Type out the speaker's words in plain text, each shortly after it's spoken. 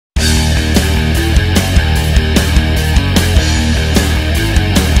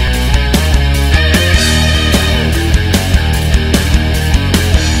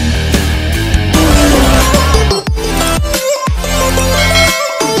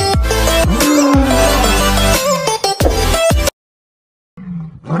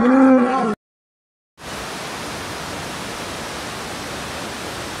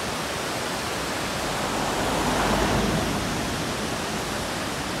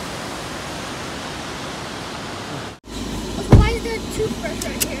toothbrush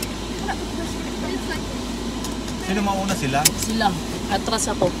right here. Sino mauna sila? Sila.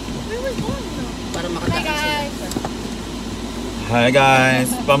 Atras ako. Where was one though? Para makadaan sila. Hi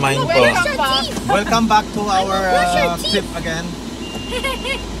guys, pamain po. Welcome back to our trip again.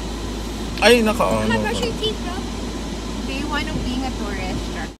 Ay, naka-on. Brush your teeth, bro. Do you want to be a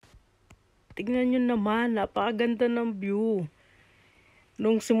tourist? Tignan nyo naman, napakaganda ng view.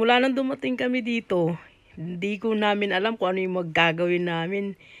 Nung simula nang dumating kami dito, hindi ko namin alam kung ano yung magagawin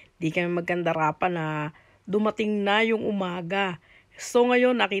namin. Hindi kami magkandarapan na dumating na yung umaga. So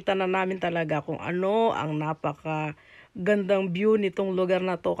ngayon, nakita na namin talaga kung ano ang napakagandang view nitong lugar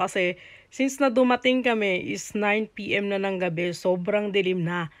na to. Kasi since na dumating kami is 9 PM na ng gabi, sobrang dilim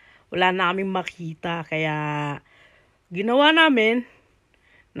na. Wala na kaming makita. Kaya ginawa namin,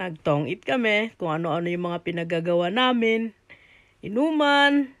 nagtong-it kami kung ano-ano yung mga pinagagawa namin.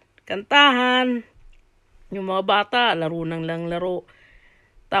 Inuman, kantahan, yung mga bata, laro nang lang laro.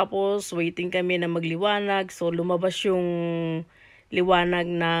 Tapos, waiting kami na magliwanag. So, lumabas yung liwanag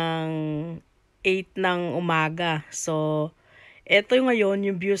ng 8 ng umaga. So, eto yung ngayon,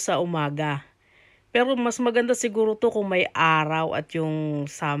 yung view sa umaga. Pero, mas maganda siguro to kung may araw at yung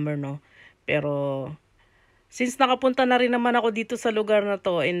summer, no? Pero, since nakapunta na rin naman ako dito sa lugar na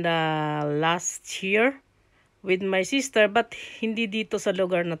to in the last year with my sister, but hindi dito sa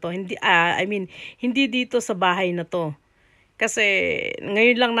lugar na to. Hindi dito sa bahay na to. Kasi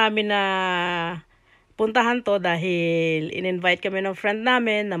ngayon lang namin na puntahan to dahil in-invite kami ng friend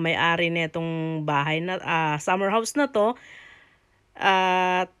namin na may-ari na itong bahay na summer house na to.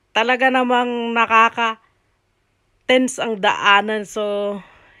 Talaga namang nakaka-tense ang daanan. So,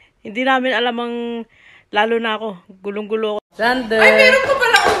 hindi namin alam ang, lalo na ako, gulong-gulo ako. Sander! Ay, meron ko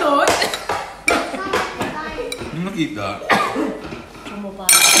pala unod! Hindi makita. Sumaba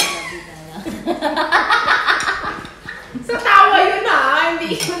ako na bigala. Sa tawa yun ha,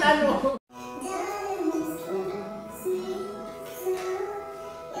 hindi yun ano.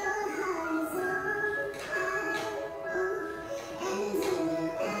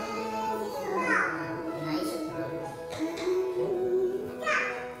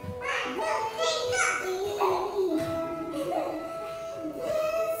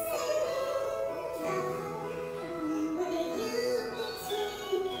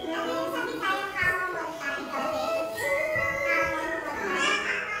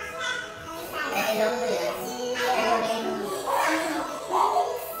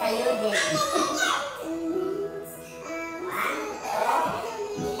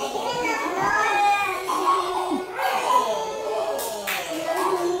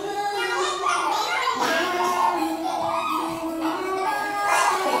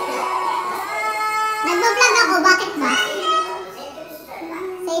 Nagbablog ako, bakit ba?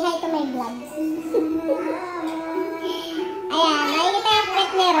 Say hi to my vlog. Ayan, nakikita yung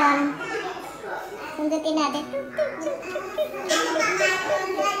clip ni Ron. Sundutin natin.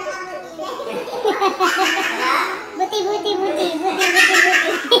 Buti.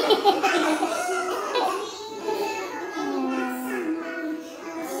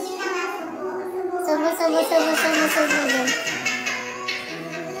 Subo.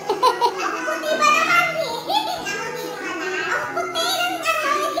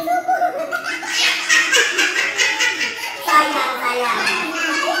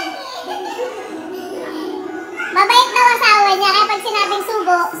 Mabait daw asawa niya, kaya pag sinabing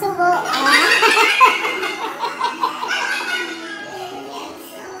subo.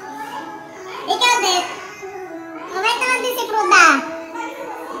 Ikaw din. Mabait naman din si Pruda.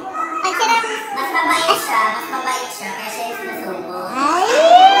 Pag sinabing... Mas mabait siya, kaya siya yung sinusubo. Ay!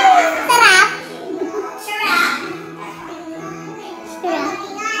 Sarap! Sarap!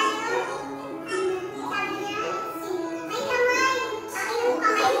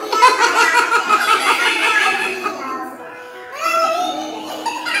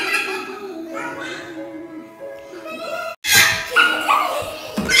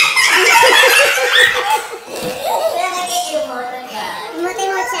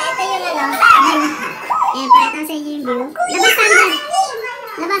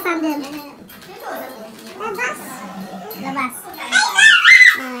 Labas.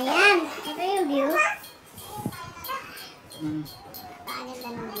 Ayan. Ito yung view. Paganda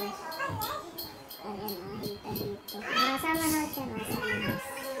ng view. Ayan, hita dito. Nasama na siya.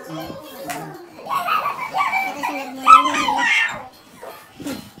 Ito sa nagmulong.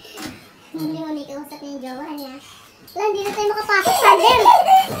 Hindi mo may kausap yung jowa niya. Wala, hindi na tayo makapasok, Sander.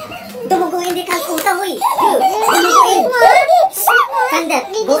 Dumuguin di kalkuta, huy. Dumuguin. Sander,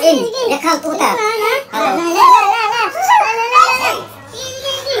 guin. Ya kalkuta.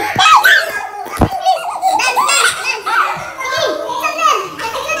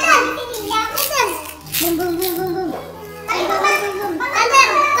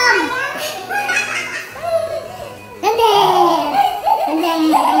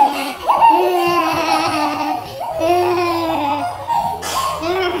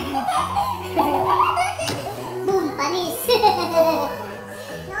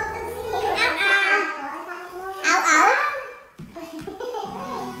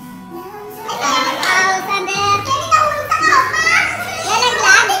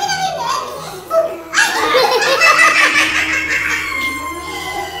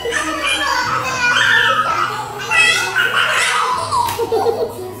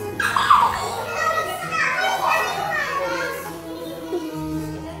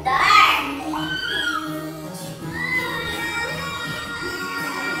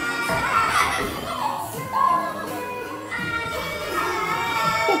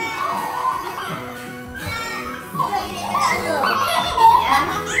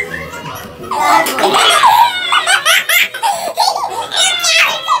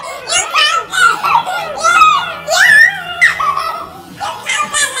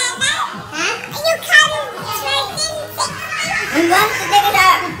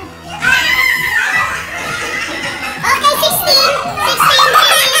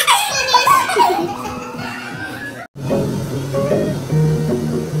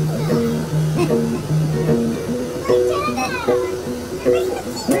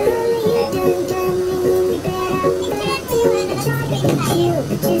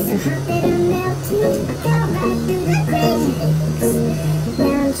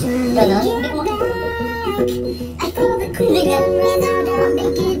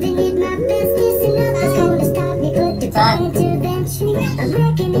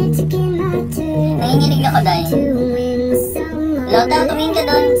 Nanginginig ako dahil. Lota, tumingin ka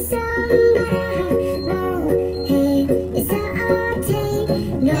doon.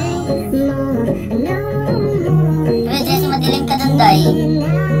 Pero Jess, madilim ka doon dahil.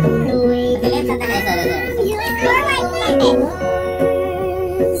 Madilim sa tayo.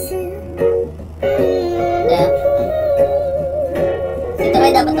 Si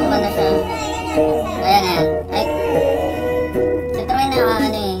Troy dapat tumana siya. Ayan, ayan. Ay. Si Troy na ano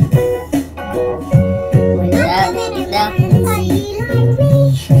eh.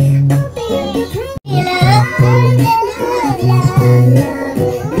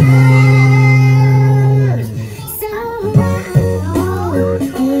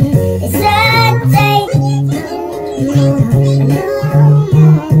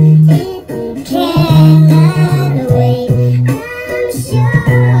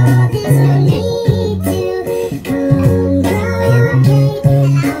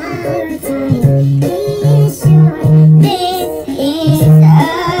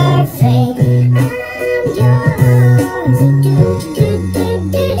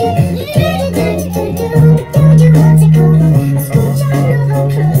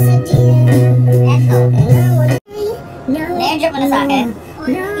 Na-airdrop mo na sa akin?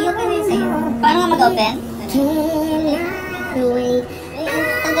 I-open mo yun sa'yo. Paano nga mag-open?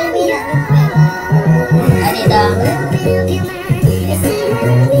 Tanggal mo yun. Dito.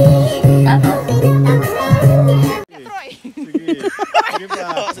 Tapos. Troy. Sige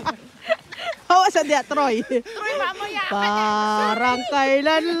pa. Hawa sa diya, Troy. Troy, mamaya. Parang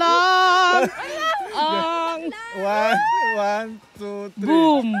kailan lang ang One, two, three.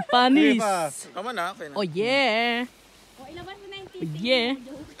 boom, panis. Sige pa. Tama na, okay na. Oh yeah. Oh yeah.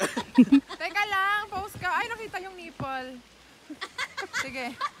 Teka lang, post ka. Ay, nakita yung nipple.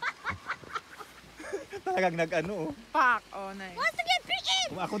 Sige. Talagang nag-ano. Pak. Oh, nice.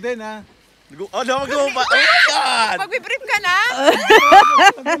 Ako din ha. Oh, daw mag-upa. Oh my God! Magbibrief ka na?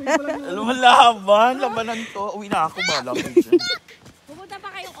 Lumalaban. Labanan to. Uwi na ako ba? Pupunta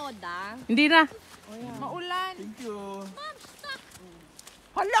pa kayong ODDA? Hindi na. Maulan. Thank you.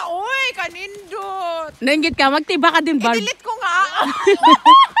 Hala, oy, kanindot. Nainggit ka, magtiba ka din, Barb. I-delete ko nga.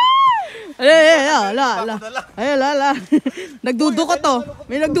 Ay, ala. Nagdudukot to.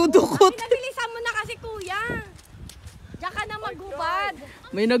 May nagdudukot. Pinabilisan mo na kasi kuya. Diyan ka na maghubad.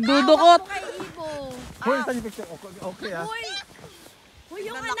 May nagdudukot. Kay Ibo. Hoy, saan yung picture? Okay ha. Uy,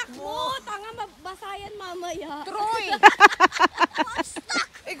 yung anak mo. Tanga, mabasayan mamaya. Troy.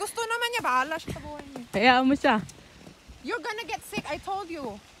 Eh, gusto naman niya. Bahala siya sa buhay niya. Hayaan mo siya. You're gonna get sick. I told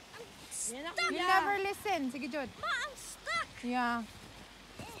you. Yan na, You kuya. never listen. Sige, Jod. Ma, I'm stuck. Yeah.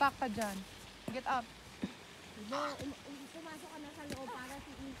 Stuck ka dyan. Get up. Ibo, pumasok ka na sa loob para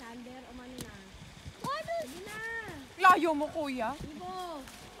si Sander umano na. Ano? Sige na. Layo mo, kuya. Ibo.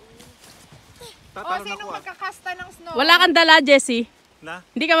 O, sinong magkakasta ng snow? Wala kang dala, Jessie. Na?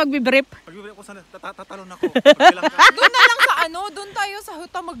 Hindi ka magbibrip. Pag-ibig ko sana, tatalon ako. Pagbilang ka. Doon na lang sa ano, doon tayo sa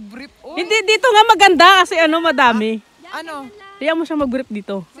huta mag-brief. Oy. Hindi, dito nga maganda kasi ano, madami. Ano? Hayaan mo siya mag-brief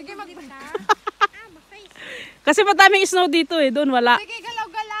dito. Sige, mag-brief. Kasi madaming snow dito eh, doon wala. Sige,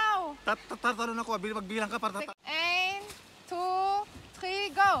 galaw-galaw. Tatalon ako. Magbilang ka para tatalon. 1,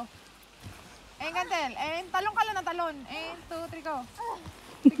 2, 3, go. Gantel. Talon ka lang ng talon. 1, 2, 3, go.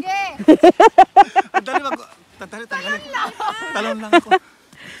 Sige. Dali mag... Talon lang. Talon lang ako.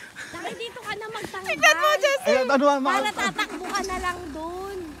 Dahil dito ka na magtanggal. Tignan mo, Jessie. Ay, ano ang Para tatakbo ka na lang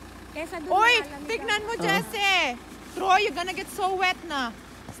doon. Kesa doon Uy, malalamig tignan mo, Jessie. Troy, you're gonna get so wet na.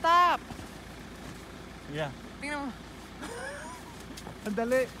 Stop. Yeah. Tingnan mo. Ang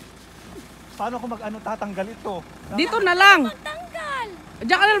dali. Paano ako tatanggal ito? Dito na lang. Tanggal.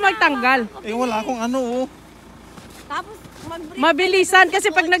 Diyan ka na lang magtanggal. Eh, wala akong ano oh. Tapos mag-brief. Mabilisan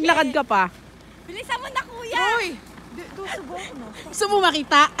kasi pag naglakad ka pa. Bilisan mo na kuya. Troy. Doon sa buhok mo. Gusto mo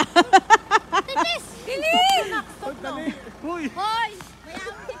makita? Bilis! Bilis! Uy! Hoy!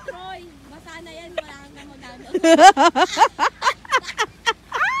 Bayaan mo si Troy. Basahin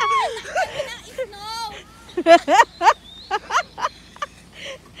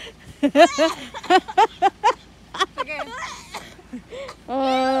Sige.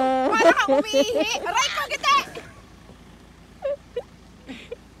 Para kang umiihi. Aray ko, gite!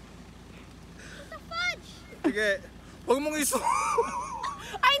 Sige. Huwag mong iso.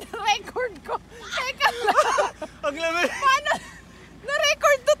 Ay, na-record ko. Teka lang. Ang lamig. Paano?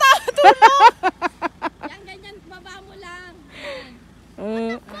 Na-record to tayo. Yan, ganyan, baba mo lang.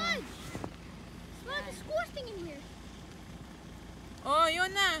 Uh, There's squirting in here. Oh, yun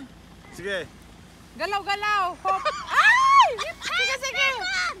na. Sige. Galaw-galaw. Hop. Ay! Sige, sige.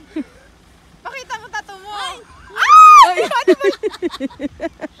 Pakita mo tato mo. Ay! Paano ba?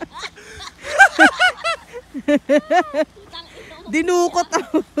 Dinukot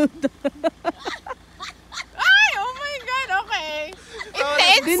ako. Ay! Oh my God. Okay.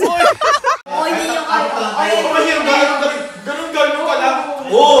 Intense. Ganun ka lang.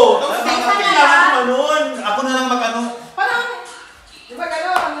 Oo. Tapos kailangan mo nun. Ako na lang mag-ano. Parang, di ba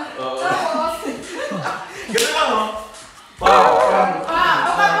gano'n? Tapos, Ganun lang, oh.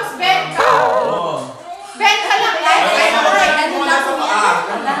 tapos bend ka. Bend ka lang. Tapos bend.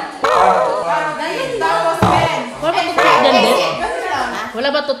 Wala ba toothpick dyan, Ben? Ganun lang. Wala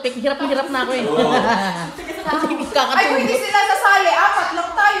ba toothpick? Hirap na hirap na ako eh. Ay, kung hindi sila sasali, 4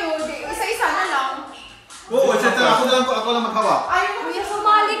 lang tayo. Isa-isa na lang. Oo, ako lang maghawak. Ayaw mo. Kuya,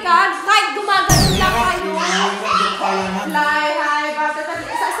 sumali ka. Kahit gumagano'n lang kayo. Fly high, bata.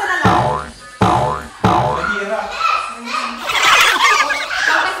 Isa-isa na lang. Mahirap.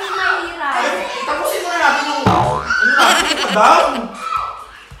 Bakit mo mahirap? Tapusin mo na natin yung down.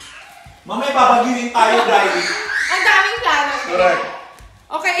 Mamaya babaginin tayo, guys. Ang daming plano. Correct.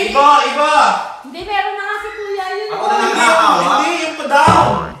 Okay, Iba! Hindi, meron na nga si Kuya yun. Ako na lang hindi yung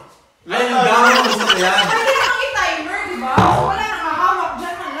pa-down. Ay, yung down yung gusto ko yan. Pwede naman i-timer, di ba? So, wala nang hahawak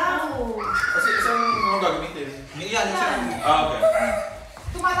dyan na lang. Kasi isang ano gagamitin? Yan. Okay.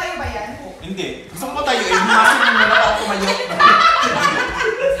 Tumatayo ba yan? Hindi. Gusto mo tayo eh. Masin mo muna ako tumayo.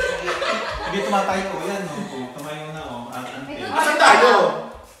 Hindi tumatayo ko. Yan, oh. Tumayo na, oh. Asan tayo?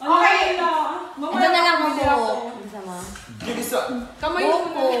 Okay. Ito na lang mo buhok. Gigisa. Kamay mo.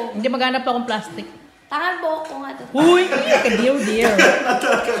 Hindi maghanap akong plastic. Tangan buhok ko nga ito. Uy! Ka-dear.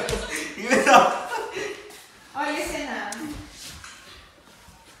 Gigisa. Oh, listen na.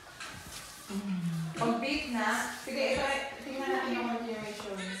 Pag-beat na. Sige, ito. Tingnan natin yung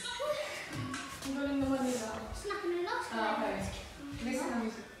continuations. Ang galing naman nila. Okay. Listen na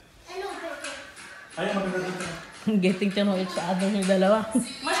music. Ayun, maganda dito. Getting to know each other yung dalawa.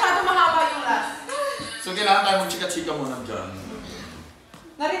 Masyado mahaba yung last. So, kailangan tayo mag-chika-chika muna dyan.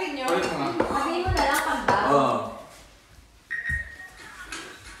 Narinig nyo? Ulit mo nga. Sabihin mo na lang pag daw. Oo.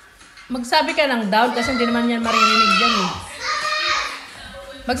 Magsabi ka ng down kasi hindi naman yan marinig dyan eh.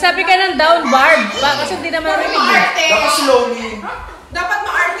 Magsabi ka ng down, Barb. Kasi hindi naman Dapat marinig eh. maarte. Dapat slowly. Dapat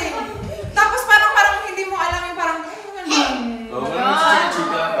maarte. Tapos parang hindi mo alam yung parang... Oo,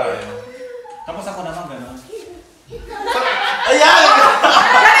 mag-chika-chika tayo. Tapos ako naman gano'n. Ayan!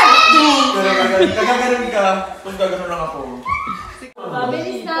 Gagano'n ka. Tapos gagano'n lang ako.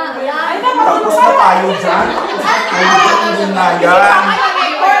 Mabilis na. Ayan. Tapos na tayo dyan. Ayun na yan.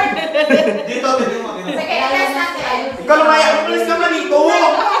 Dito, dito mo. Sige, test natin. Ikaw lumaya. Umalis ka man dito.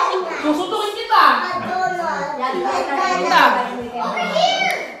 Susutukin kita. Punta.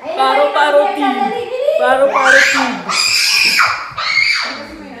 Paro-paro team. Paro-paro team.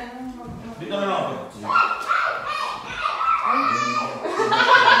 Dito na lang ako.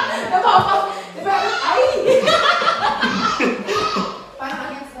 Parang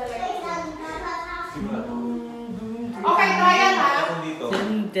against the light. Okay, trial ha. Ako dito.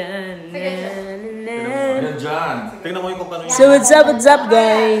 Ayan dyan. Tingnan mo yung kung paano So what's up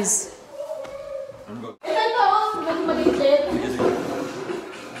guys? Ito. Ganun maliit.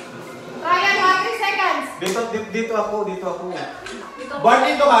 Trial 1, 3 seconds. Dito ako. Bart,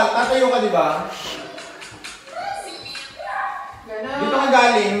 dito ka. Tatayo ka, di ba? Dito ka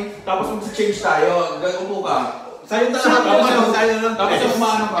galing, tapos mag-change tayo. Upo ka. Sa'yo na lang. Tapos yung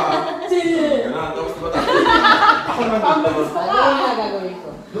umano ka. Ganun. Tapos diba tayo? Ako naman dito. Ano na gagawin ko?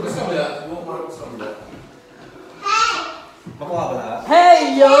 Lukas ka ba? Lukas ka ba? Makuha ba lahat?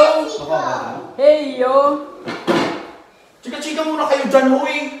 Hey yo! Makuha ba lahat? Hey yo! Chika-chika muna kayo dyan,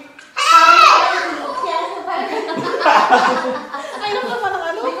 huy! Ay, naku, parang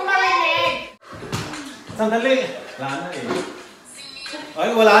ano? Hindi ko marinig. Sandali. Wala na eh. Ay,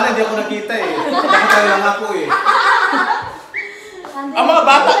 wala na. Hindi ako nakita eh. Nakatayo lang ako eh. Ang mga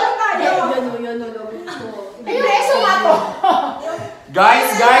bata! Yun. Ayun, reso nga to. Guys!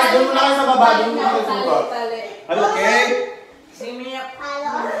 Doon muna kayo sa baba. Doon muna kayo sa baba. Are you okay?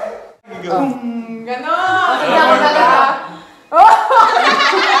 Ganon!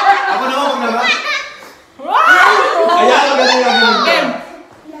 Ako naman, huwag naman. Ayan, ang galing yung galing.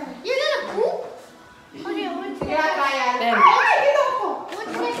 You're gonna poop? Okay, Sige, trial. Ay, dito ako. what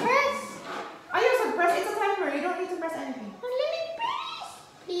should I press? Ayun, so press. It's a timer. You don't need to press anything.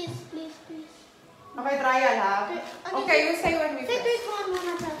 Please, please, please. Okay, trial ha. Okay, you say when we Say press. 3, 2, 1, when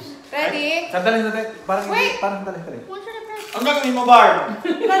I press. Ready? Sandali. Parang Wait. dali. What should I press? Ang gagawin mo, Barb?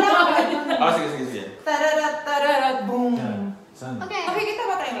 Kailangan. Sige. Tararat, boom. Saan? Okay. Nakikita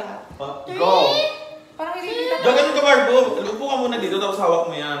ba tayong lahat? Go. Parang hindi kita. Gagawin ka, Barb. Upo ka muna dito, tapos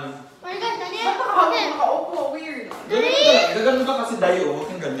hawak mo yan. Are you guys done yet? Ba't nakahawak Okay. nakaupo? Weird. Gagawin ka kasi dayo, huwag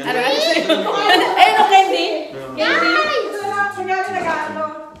kang ganyan. Ayun ang candy. Guys! Kunyari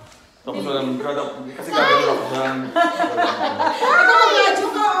nag-ano. Tapos walang kasi gagawin ako dyan. Ikaw mag-radyo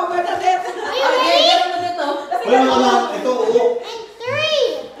ka. Over the net. Are you ready? Wala, ito, oo. And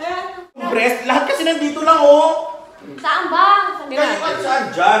 3! Press, lahat kasi nandito lang, oh. Saan ba? Kayo ka saan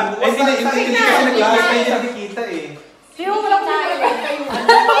dyan? Hindi kasi nag-class, hindi nakikita eh. Sino mo lang pinag-right kayo?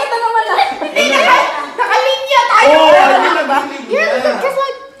 Pakita naman na. Nakalinya tayo. Oo, ano na ba? Just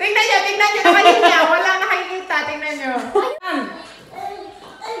like... Tingnan nyo. Nakalinya. Wala nakikita. Tingnan nyo.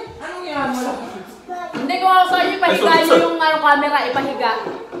 Anong yan? Wala. Hindi ko ako sa'yo, ipahiga nyo yung camera, ipahiga.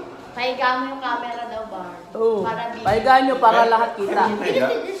 Pahiga mo yung camera daw, Bar. Oo. Para video. Pahigaan nyo para lahat kita.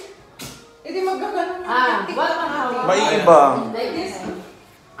 Hindi magkaganon. Wala kang hawak. Maiiba. Like this.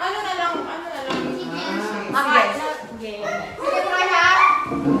 Ano na lang. Sige. Sige, try ha.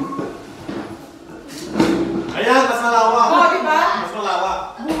 Ayan, mas malawak. Oo, diba? Mas malawak.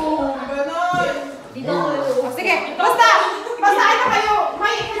 Ganon. Dito. Sige, basta ano kayo,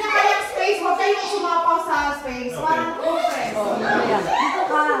 may kanyang space, huwag kayong sumapaw sa space. Parang compress. Dito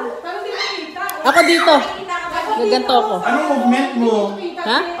ka. Pero hindi makita. Ako dito. Gaganto ako. Anong movement mo?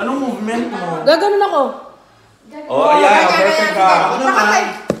 Ha? Anong movement mo? Gaganon ako. Oh, ayan, perfect ka. Ako naman.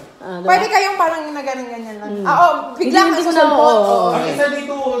 Pwede kayong parang nagaling-ganyan lang. Oo, biglang Hindi ko na, susulpot. oo. Ang isa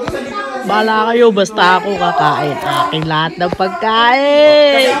dito. Bala kayo, basta ako kakain. Aking lahat ng Kasi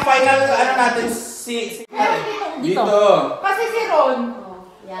pagkain. ang final, ano natin, si dito. Kasi si Ron,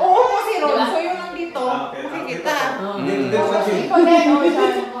 Yan. oo mo si Ron, so yung nandito, Okay, makikita. Dito sa si. Ikaw din, oh,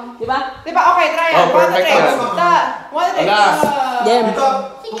 yan. Diba? Diba? Okay, try Oh, it. perfect ka. One take. Alas. Game. Dito,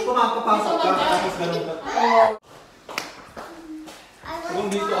 kung pumapapasok ka, tapos ganun ka. Kung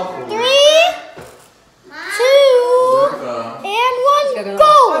dito ako. 3, 2, and 1, go!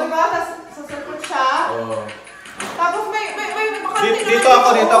 O, diba? Tapos sasirkot siya. Oh. Tapos may makakita Dito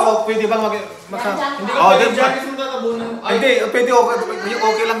ako. Pwede bang hindi ka pwede dyan. Kasi mo tatabunan. Hindi, pwede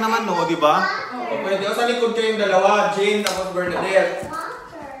okay lang naman, no? Di ba? O pwede. O sa likod kayong dalawa, Jane, tapos Bernadette.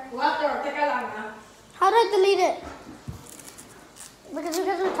 Water. Teka lang ha. How do I delete it? Because you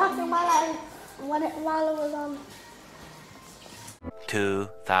guys were talking while it was on.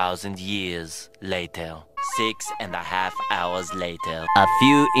 2,000 years later. 6.5 hours later. A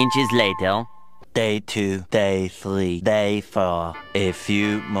few inches later. Day 2, day 3, day 4. A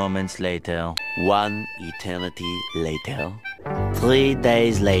few moments later. 1 eternity later. 3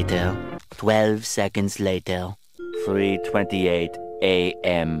 days later. 12 seconds later. 3:28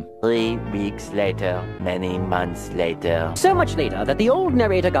 a.m. 3 weeks later. Many months later. So much later that the old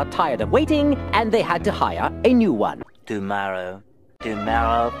narrator got tired of waiting and they had to hire a new one. Tomorrow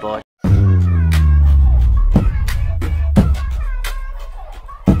for